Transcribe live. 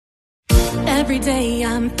Every day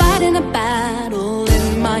I'm fighting a battle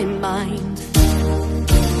in my mind.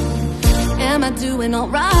 Am I doing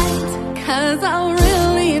alright? 'Cause I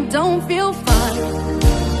really don't feel fine.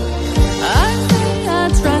 I say I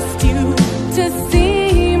trust you to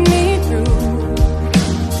see me through.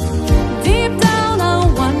 Deep down I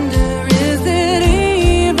wonder, is it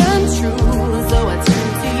even true? So I turn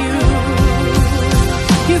to you.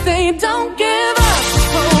 You say don't give up,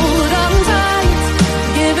 hold on tight.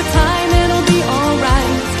 Give it time, it'll be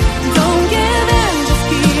alright. Don't give in, just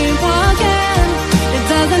keep walking. It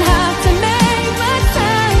doesn't have to make much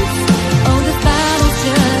sense. Oh, this battle's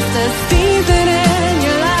just a season in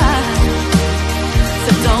your life.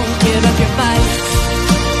 So don't give up your fight.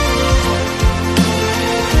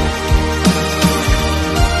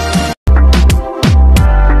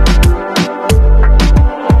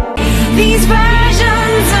 These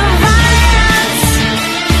versions of violence,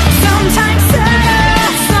 sometimes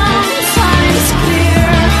subtle, sometimes clear,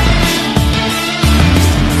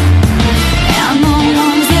 and the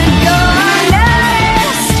ones that go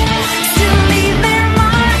unnoticed still leave their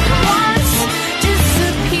mark once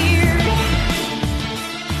disappeared.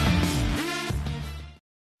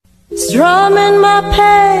 Strumming my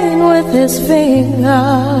pain with his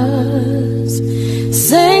fingers,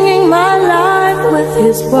 singing my life with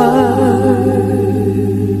his words,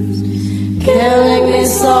 killing me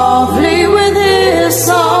softly with his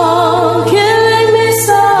song, killing me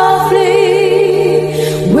softly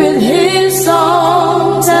with his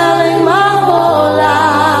song, telling my whole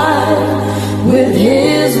life with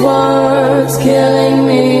his words, killing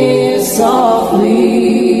me softly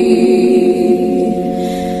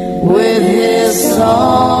with his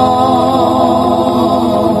song.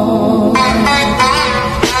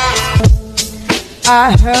 I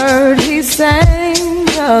heard he sang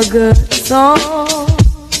a good song.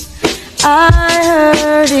 I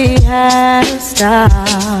heard he had a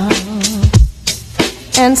style,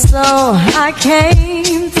 and so I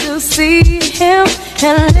came to see him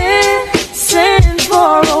and listen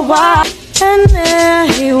for a while. And there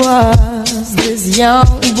he was, this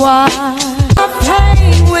young boy,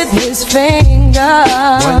 playing with his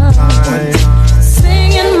fingers,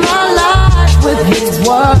 singing my life with his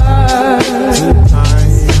words,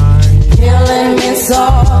 killing me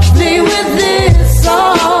softly with this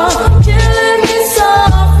song.